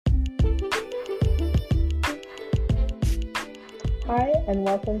Hi, and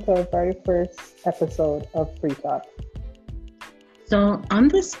welcome to our very first episode of Free Talk. So, on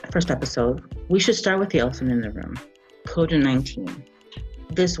this first episode, we should start with the elephant in the room, COVID-19,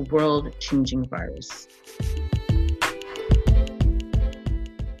 this world-changing virus.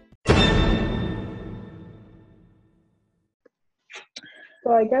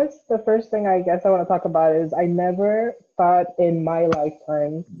 So I guess the first thing I want to talk about is I never thought in my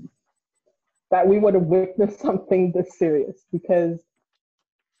lifetime that we would have witnessed something this serious, because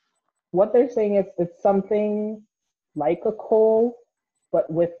what they're saying is it's something like a cold, but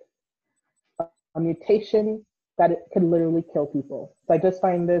with a mutation that it could literally kill people. So I just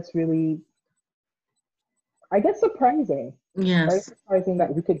find this really, I guess, surprising. Very Yes, surprising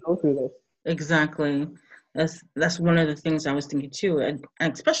that we could go through this. exactly. That's one of the things I was thinking too, and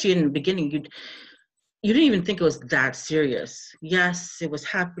especially in the beginning, you didn't even think it was that serious. Yes, it was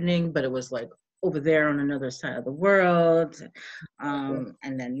happening, but it was like over there on another side of the world, and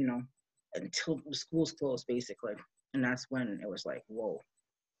then until the schools closed, basically, and that's when it was like, whoa,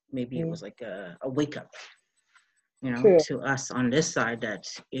 maybe it was like a wake up, True. to us on this side that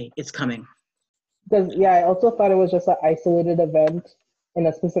it's coming. Because yeah, I also thought it was just an isolated event in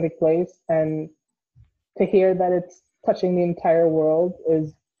a specific place, and to hear that it's touching the entire world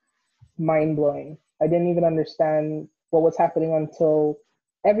is mind blowing. I didn't even understand what was happening until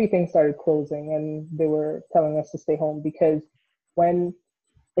everything started closing and they were telling us to stay home, because when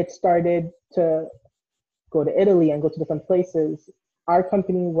it started to go to Italy and go to different places, our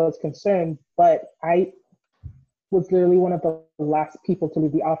company was concerned, but I was literally one of the last people to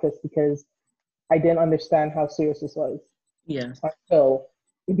leave the office because I didn't understand how serious this was Yes, until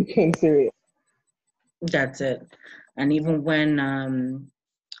it became serious. that's it. And even when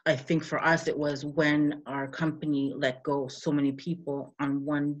I think for us, it was when our company let go so many people on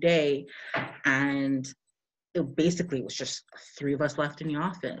one day, and it basically was just three of us left in the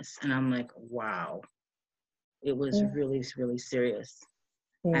office. And I'm like, wow, it was really, really serious.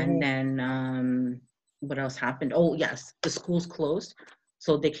 And Mm-hmm. then what else happened? Oh, yes, the schools closed.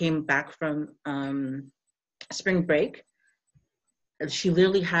 So they came back from spring break. She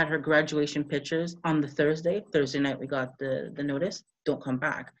literally had her graduation pictures on the Thursday night. We got the notice, don't come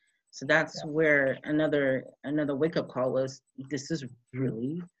back. So that's where another wake up call was, this is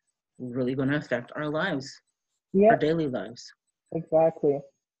really, really going to affect our lives, our Yep, daily lives. exactly.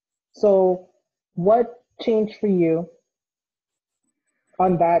 So, what changed for you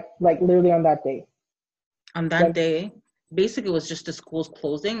on that, like literally on that day? On that When, day, basically it was just the schools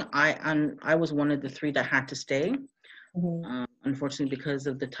closing. I was one of the three that had to stay. mhm. Unfortunately, because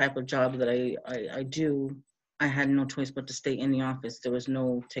of the type of job that I do, I had no choice but to stay in the office. There was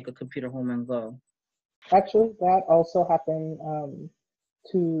no take a computer home and go. Actually, that also happened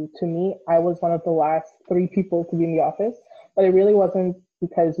to me. I was one of the last three people to be in the office, but it really wasn't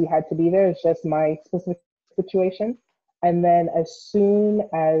because we had to be there. It's just my specific situation. And then as soon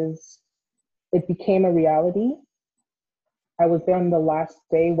as it became a reality, I was there on the last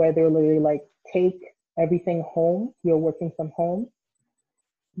day where they were literally like, take everything home. You're working from home.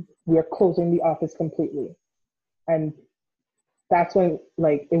 We're closing the office completely. And that's when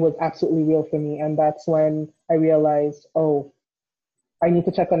like it was absolutely real for me. And that's when I realized, oh, I need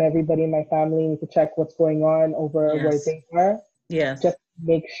to check on everybody in my family, need to check what's going on over where Yes, they are, yes. just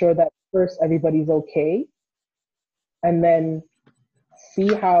make sure that first everybody's okay, and then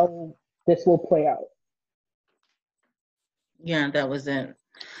see how this will play out. Yeah, that was it.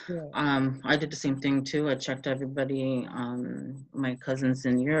 Yeah. I did the same thing too. I checked everybody, my cousins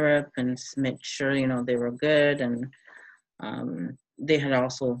in Europe, and make sure they were good, and they had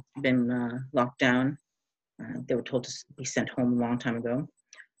also been locked down. They were told to be sent home a long time ago.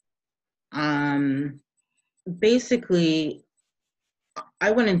 Um, Basically,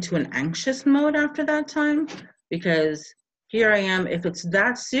 I went into an anxious mode after that time, because here I am. If it's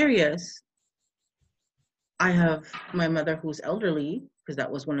that serious, I have my mother who's elderly, because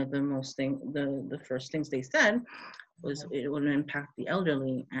that was one of the first things they said was it would impact the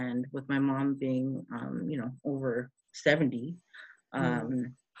elderly. And with my mom being, over 70, Mm.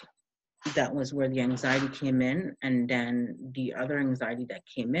 um, that was where the anxiety came in. And then the other anxiety that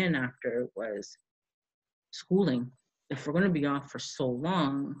came in after was schooling. If we're going to be off for so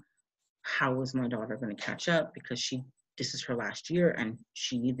long, how is my daughter going to catch up? Because this is her last year and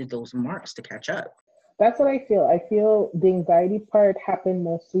she needed those marks to catch up. That's what I feel. I feel the anxiety part happened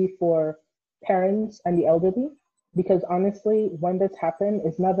mostly for parents and the elderly, because honestly, when this happened,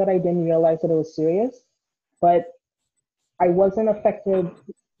 it's not that I didn't realize that it was serious, but I wasn't affected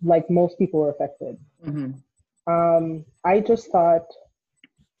like most people were affected. Mm-hmm. I just thought,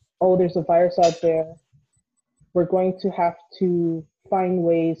 oh, there's a virus out there. we're going to have to find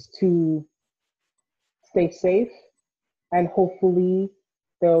ways to stay safe, and hopefully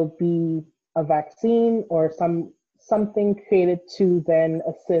there'll be a vaccine or something created to then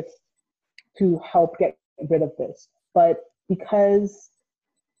assist to help get rid of this. But because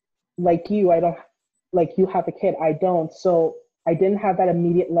like you, I don't like you have a kid, I don't. So I didn't have that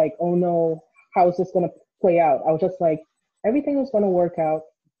immediate like, oh no, how is this gonna play out? I was just like, everything is gonna work out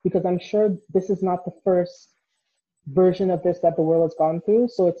because I'm sure this is not the first version of this that the world has gone through.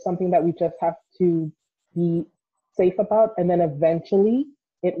 So it's something that we just have to be safe about, and then eventually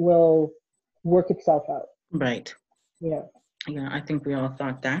it will work itself out. Right. Yeah. Yeah, I think we all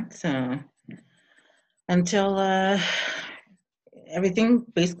thought that. So until everything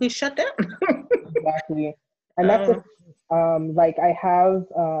basically shut down. Exactly. And that's it. Like I have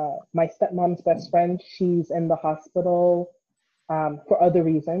my stepmom's best friend, she's in the hospital for other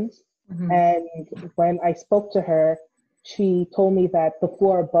reasons. Mhm. And when I spoke to her, she told me that the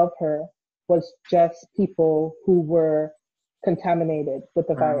floor above her was just people who were contaminated with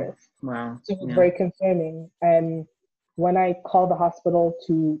the Wow. virus. Wow. So it was Yeah. very concerning. And when I called the hospital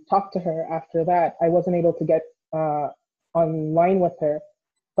to talk to her after that, I wasn't able to get online with her.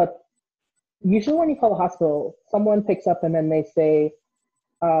 But usually when you call the hospital, someone picks up and then they say,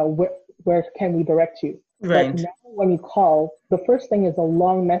 where can we direct you? But Right. now when you call, the first thing is a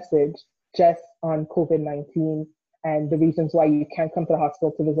long message just on COVID-19 and the reasons why you can't come to the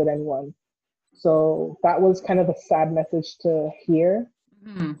hospital to visit anyone. So that was kind of a sad message to hear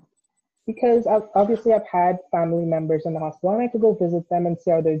Mhm. because obviously I've had family members in the hospital and I could go visit them and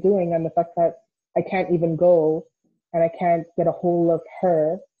see how they're doing. And the fact that I can't even go and I can't get a hold of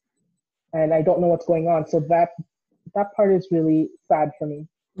her and I don't know what's going on. So that part is really sad for me.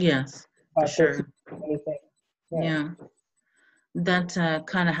 Yes, for sure. Anything. Yeah. Yeah. That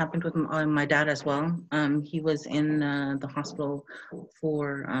kind of happened with my dad as well. He was in the hospital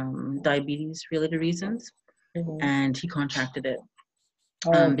for diabetes related reasons, Mm-hmm. and he contracted it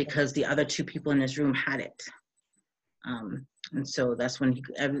Okay. because the other two people in his room had it. And so that's when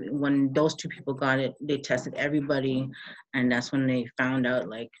when those two people got it, they tested everybody, and that's when they found out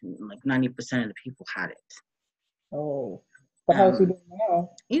like 90% of the people had it. Oh. But how's he doing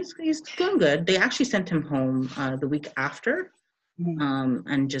now? He's doing good. They actually sent him home the week after. Mm-hmm.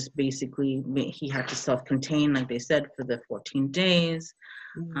 And just basically he had to self-contain, like they said, for the 14 days.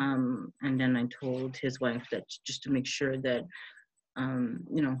 Mm-hmm. And then I told his wife that just to make sure that,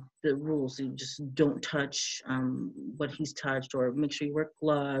 the rules, you just don't touch what he's touched, or make sure you wear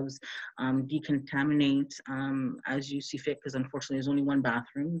gloves, decontaminate as you see fit, because unfortunately there's only one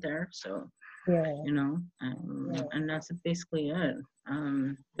bathroom there. So, Yeah. Yeah. and that's basically it.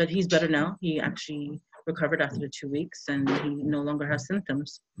 But he's better now. He actually recovered after the 2 weeks, and he no longer has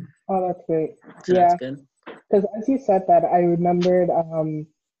symptoms. Oh, that's great. So that's Yeah. good. Because as you said that, I remembered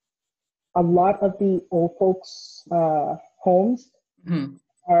a lot of the old folks' homes Mhm.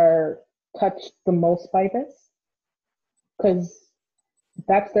 are touched the most by this because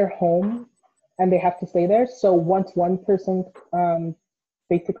that's their home and they have to stay there. So once one person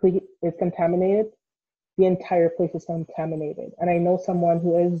basically is contaminated, the entire place is contaminated. And I know someone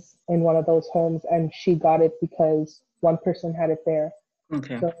who is in one of those homes and she got it because one person had it there.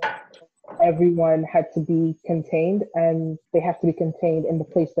 Okay. So everyone had to be contained and they have to be contained in the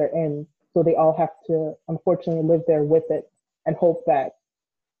place they're in. So they all have to unfortunately live there with it and hope that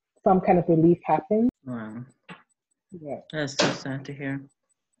some kind of relief happens. Wow. Yeah, That's so sad to hear.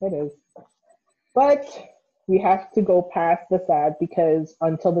 it is. But we have to go past the sad because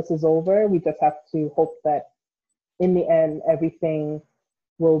until this is over, we just have to hope that in the end, everything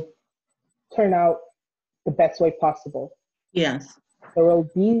will turn out the best way possible. Yes. There will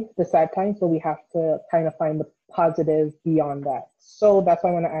be the sad times, but we have to kind of find the positive beyond that. So that's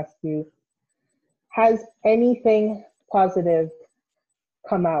why I want to ask you, has anything positive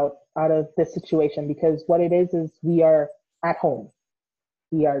come out of this situation? Because what it is we are at home.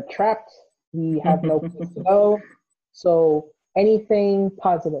 We are trapped. We have no place to go. So anything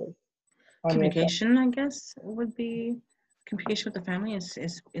positive on your side? Communication, I guess, would be communication with the family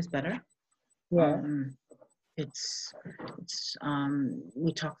is better. Yeah, It's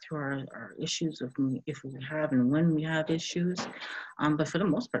we talk through our issues if we have and when we have issues, but for the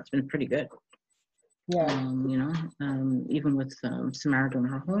most part it's been pretty good. yeah, Even with Samara doing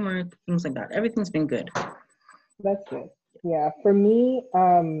her homework, things like that, everything's been good. that's good. Yeah, for me,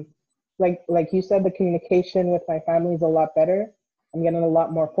 like you said, the communication with my family is a lot better. I'm getting a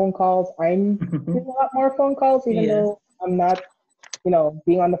lot more phone calls. I'm doing a lot more phone calls, even Yes. though I'm not,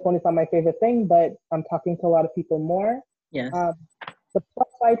 being on the phone is not my favorite thing, but I'm talking to a lot of people more. Yes. Um, the plus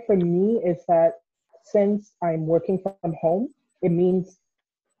side for me is that since I'm working from home, it means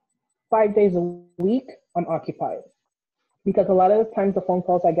 5 days a week I'm occupied. Because a lot of the times the phone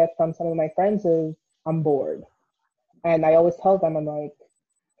calls I get from some of my friends is, I'm bored. And I always tell them, I'm like,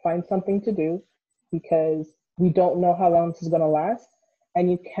 find something to do because we don't know how long this is going to last. And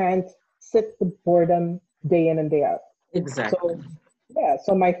you can't sit the boredom day in and day out. Exactly. So, yeah,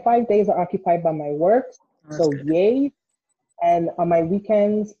 so my 5 days are occupied by my work. That's So, good. yay. And on my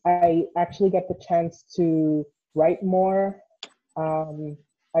weekends, I actually get the chance to write more.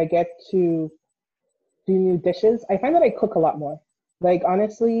 I get to do new dishes. I find that I cook a lot more. Like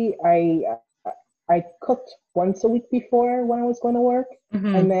honestly, I cooked once a week before when I was going to work,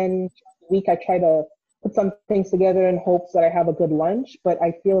 and Mm-hmm. then the week I try to put some things together in hopes that I have a good lunch. But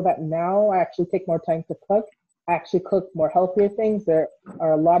I feel that now I actually take more time to cook. I actually cook more healthier things. There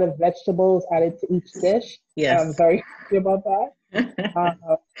are a lot of vegetables added to each dish, and I'm Yes. very happy about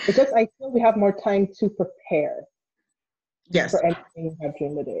that. It's just I feel we have more time to prepare Yes. for anything we have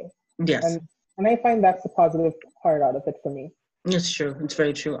during the day, Yes. and and I find that's the positive part out of it for me. It's true. It's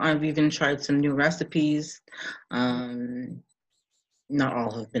very true. I've even tried some new recipes. Um, Not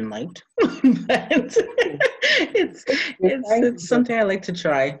all have been liked, but it's You're trying it's something. something I like to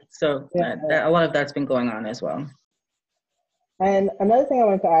try. So Yeah. that a lot of that's been going on as well. And another thing I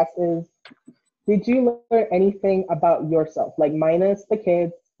wanted to ask is, did you learn anything about yourself, like minus the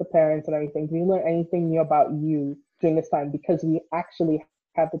kids, the parents, and everything? Did you learn anything new about you during this time? Because we actually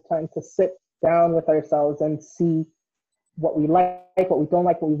have the time to sit down with ourselves and see what we like, what we don't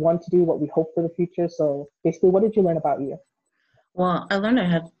like, what we want to do, what we hope for the future. So basically, what did you learn about you? Well, I learned I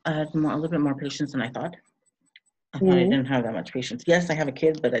had more a little bit more patience than I thought. I thought I Mm-hmm. didn't have that much patience. Yes, I have a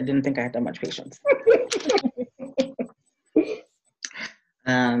kid, but I didn't think I had that much patience.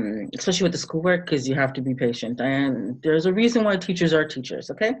 Especially with the schoolwork, because you have to be patient. And there's a reason why teachers are teachers.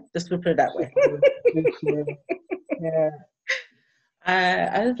 Okay, just to put it that way. Sure. Yeah.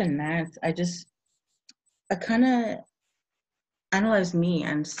 Other than that, I kind of analyze me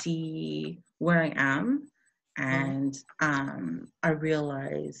and see where I am, and I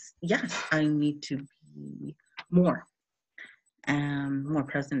realize yes, I need to be more more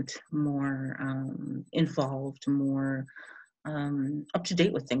present, more involved, more up to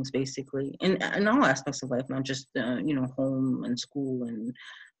date with things, basically, in all aspects of life, not just home and school and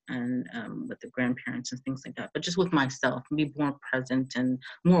with the grandparents and things like that, but just with myself, be more present and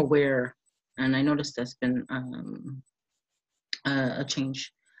more aware. And I noticed that's been a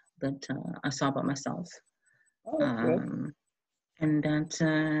change that I saw about myself. Oh, that's good. Um, and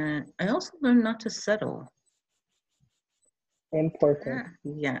that I also learned not to settle. Important.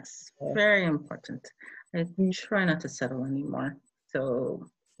 Yes, Yeah. very important. I Mm, try not to settle anymore. So,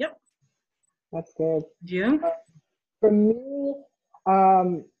 yep. that's good. You? Uh, for me,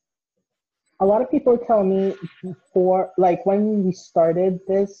 um, a lot of people tell me before, like when we started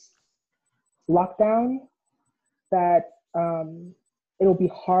this lockdown, that it'll be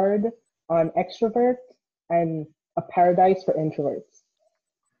hard on extroverts and a paradise for introverts.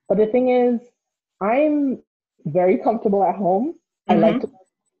 But the thing is, I'm very comfortable at home. I like to Mm-hmm. go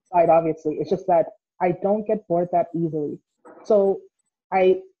outside, obviously. It's just that I don't get bored that easily. So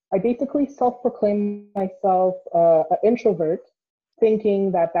I I basically self-proclaim myself an introvert,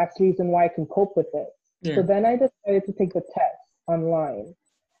 thinking that that's the reason why I can cope with it. So Yeah. then I decided to take the test online,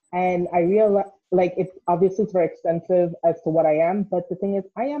 and I realized like it obviously it's very extensive as to what I am, but the thing is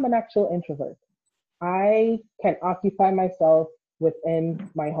I am an actual introvert. I can occupy myself within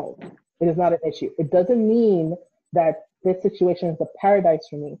my home. It is not an issue. It doesn't mean that this situation is a paradise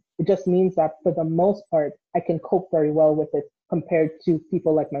for me. It just means that for the most part, I can cope very well with it compared to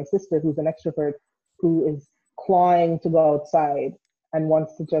people like my sister, who's an extrovert, who is clawing to go outside and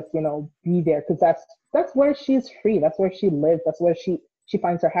wants to just, be there because that's where she's free. That's where she lives. That's where she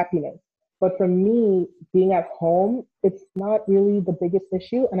finds her happiness. But for me, being at home, it's not really the biggest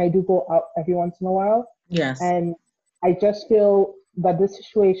issue. And I do go out every once in a while. Yes. And I just feel that this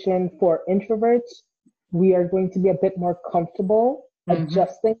situation for introverts, we are going to be a bit more comfortable Mm-hmm.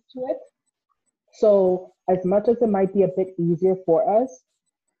 adjusting to it. So, as much as it might be a bit easier for us,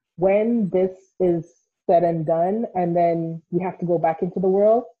 when this is said and done, and then we have to go back into the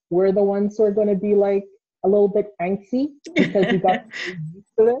world, we're the ones who are going to be like a little bit angsty because we got used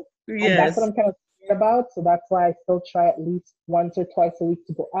to this. And that's what Yes. I'm kind of scared about. So that's why I still try at least once or twice a week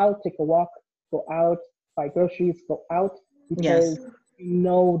to go out, take a walk, go out, buy groceries, go out, Yes. because you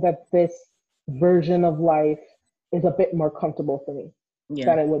know that this version of life is a bit more comfortable for me Yeah.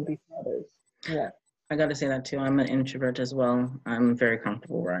 than it would be for others. Yeah. I got to say that too. I'm an introvert as well. I'm very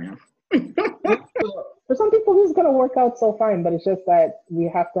comfortable where I am. So for some people, this is going to work out so fine, but it's just that we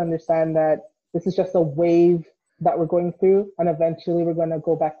have to understand that this is just a wave that we're going through, and eventually we're going to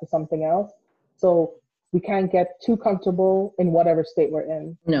go back to something else. So we can't get too comfortable in whatever state we're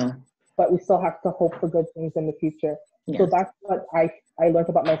in. No. But we still have to hope for good things in the future. Yes. So that's what I learned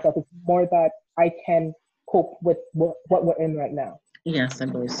about myself. It's more that I can cope with what we're in right now. Yes, I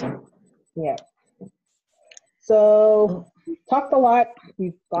believe so. Yeah. So we've talked a lot.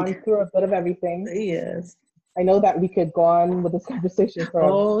 We've gone through a bit of everything. Yes. I know that we could go on with this conversation for.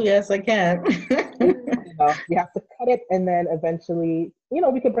 Oh, yes, I can. We have to cut it, and then eventually,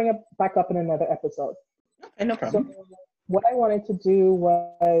 we could bring it back up in another episode. Okay, no problem. So what I wanted to do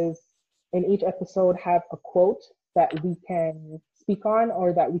was, in each episode, have a quote that we can speak on,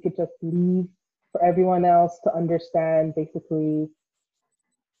 or that we could just leave for everyone else to understand, basically,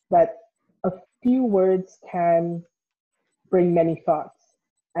 that a few words can bring many thoughts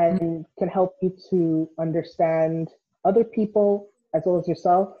and can help you to understand other people as well as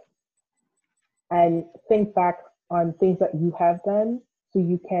yourself, and think back on things that you have done, so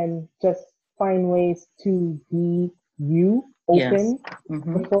you can just find ways to be you, open,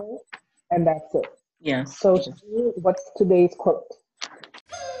 beautiful, and that's it. Yes. So what's today's quote?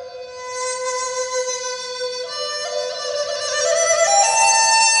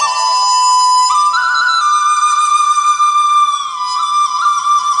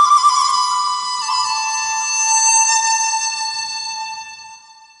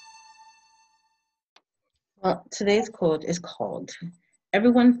 Well, today's quote is called,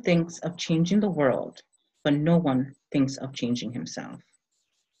 "Everyone thinks of changing the world, but no one thinks of changing himself."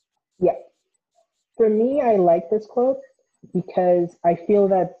 Yeah. For me, I like this quote because I feel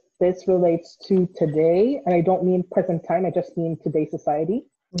that this relates to today, and I don't mean present time, I just mean today's society.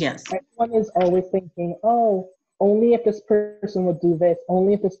 Yes. Everyone is always thinking, oh, only if this person would do this,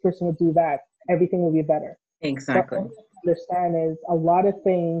 only if this person would do that, everything will be better. Exactly. But what I understand is a lot of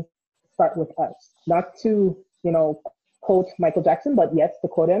things start with us. Not to, quote Michael Jackson, but yes, to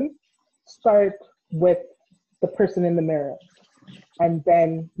quote him, start with the person in the mirror. And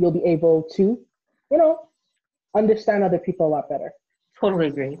then you'll be able to, understand other people a lot better. Totally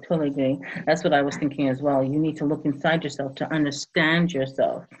agree. Totally agree. That's what I was thinking as well. You need to look inside yourself to understand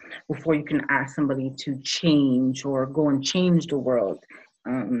yourself before you can ask somebody to change or go and change the world.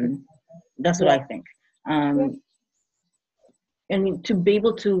 That's what I think. And to be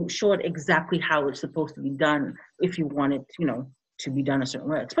able to show it exactly how it's supposed to be done, if you want it, to be done a certain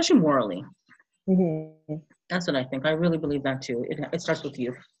way, especially morally. Mm-hmm. That's what I think. I really believe that too. It starts with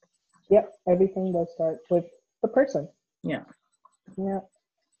you. Yep. Everything does start with the person. Yeah. Yeah.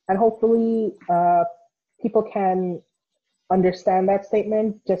 And hopefully people can understand that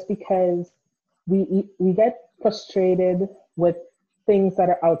statement, just because we get frustrated with things that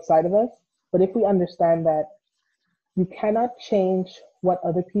are outside of us. But if we understand that you cannot change what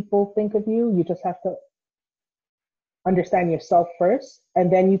other people think of you, you just have to understand yourself first,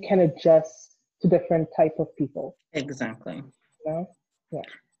 and then you can adjust to different type of people. Exactly. Yeah.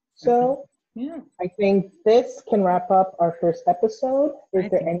 So I think this can wrap up our first episode. Is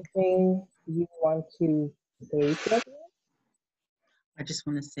there anything you want to say to everyone? I just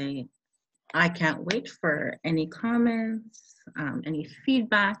want to say I can't wait for any comments, any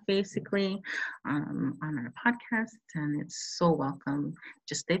feedback, basically, on our podcast, and it's so welcome.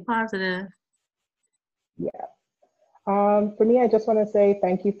 Just stay positive. Yeah. For me, I just want to say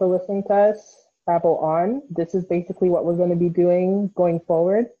thank you for listening to us babble on. This is basically what we're going to be doing going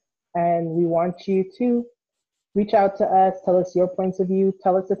forward, and we want you to reach out to us, tell us your points of view,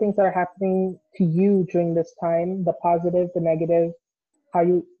 tell us the things that are happening to you during this time, the positive, the negative, how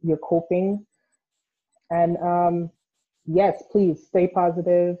you're coping. And yes, please stay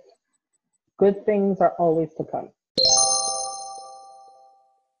positive. Good things are always to come.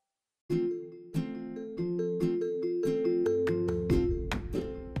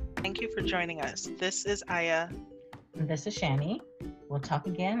 Thank you for joining us. This is Aya. And this is Shani. We'll talk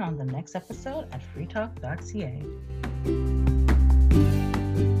again on the next episode at freetalk.ca.